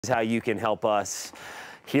is how you can help us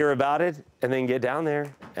hear about it and then get down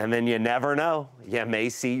there. And then you never know. You may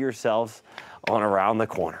see yourselves on Around the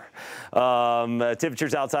Corner.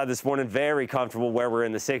 Temperatures outside this morning, very comfortable where we're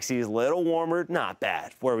in the 60s, little warmer, not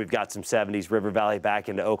bad. Where we've got some 70s, River Valley back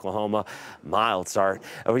into Oklahoma, mild start.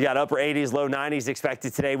 We got upper 80s, low 90s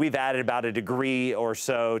expected today. We've added about a degree or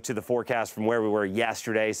so to the forecast from where we were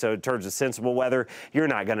yesterday. So in terms of sensible weather, you're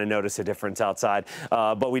not going to notice a difference outside.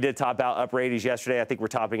 But we did top out upper 80s yesterday. I think we're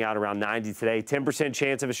topping out around 90 today. 10%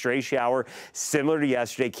 chance of a stray shower, similar to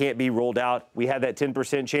yesterday, can't be ruled out. We had that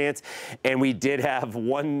 10% chance, and we did have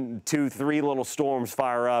 1, 2, 3 little storms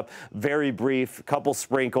fire up, very brief, couple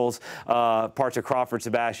sprinkles, parts of Crawford,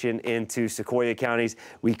 Sebastian into Sequoyah counties.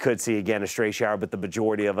 We could see again a stray shower, but the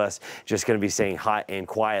majority of us just going to be staying hot and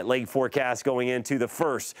quiet. Lake forecast going into the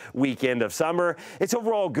first weekend of summer. It's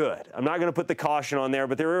overall good. I'm not going to put the caution on there,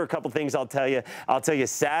 but there are a couple things I'll tell you.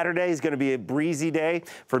 Saturday is going to be a breezy day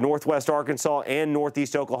for northwest Arkansas and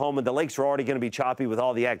northeast Oklahoma. The lakes are already going to be choppy with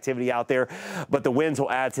all the activity out there, but the winds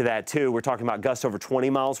will add to that too. We're talking about gusts over 20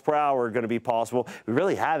 miles per hour are going to be possible. We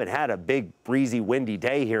really haven't had a big breezy windy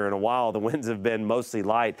day here in a while. The winds have been mostly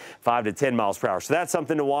light, 5 to 10 miles per hour. So that's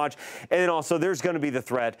something to watch. And then also there's going to be the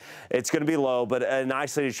threat. It's going to be low, but an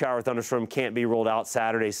isolated shower thunderstorm can't be ruled out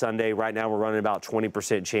Saturday, Sunday. Right now we're running about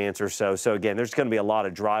 20% chance or so. So again, there's going to be a lot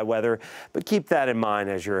of dry weather, but keep that in mind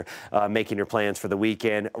as you're making your plans for the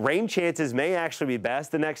weekend. Rain chances may actually be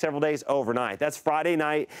best the next several days overnight. That's Friday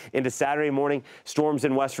night into Saturday morning. Storms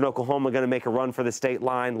in western Oklahoma going to make a run for the state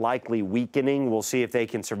line, likely weakening. We'll see if they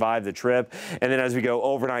can survive the trip. And then as we go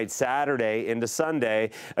overnight Saturday into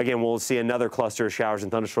Sunday, again, we'll see another cluster of showers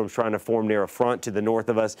and thunderstorms trying to form near a front to the north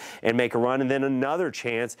of us and make a run. And then another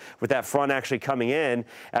chance with that front actually coming in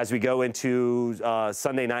as we go into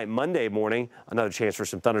Sunday night, Monday morning, another chance for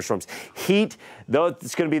some thunderstorms. Heat, though,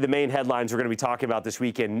 it's going to be the main headlines we're going to be talking about this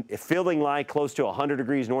weekend. Feeling like close to 100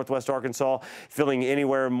 degrees northwest Arkansas, feeling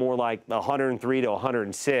anywhere more like 103 to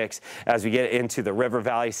 106 as we get into the River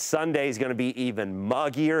Valley. Sunday is going to be even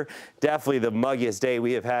muggier. Definitely the muggiest day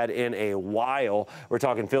we have had in a while. We're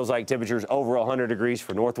talking feels like temperatures over 100 degrees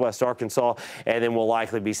for northwest Arkansas, and then we'll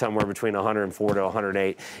likely be somewhere between 104 to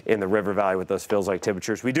 108 in the River Valley with those feels like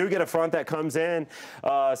temperatures. We do get a front that comes in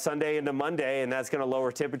Sunday into Monday, and that's going to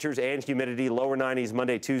lower temperatures and humidity. Lower 90s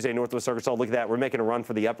Monday, Tuesday, northwest Arkansas. Look at that. We're making a run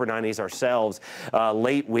for the upper 90s ourselves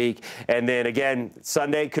late week. And then again,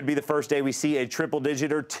 Sunday could be the first day we see a triple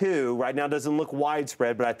digit or two. Right now doesn't look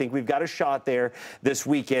widespread, but I think we've got a shot there this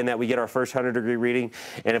weekend that we get our first 100-degree reading.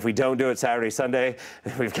 And if we don't do it Saturday, Sunday,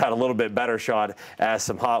 we've got a little bit better shot as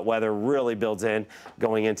some hot weather really builds in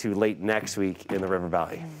going into late next week in the River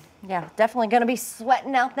Valley. Yeah, definitely going to be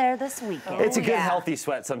sweating out there this weekend. It's a good, healthy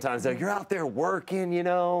sweat sometimes. Though. You're out there working, you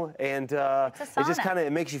know, and it just kind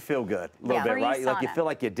of makes you feel good a little bit, right? Like you feel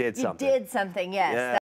like you did something. You did something, yes. Yeah.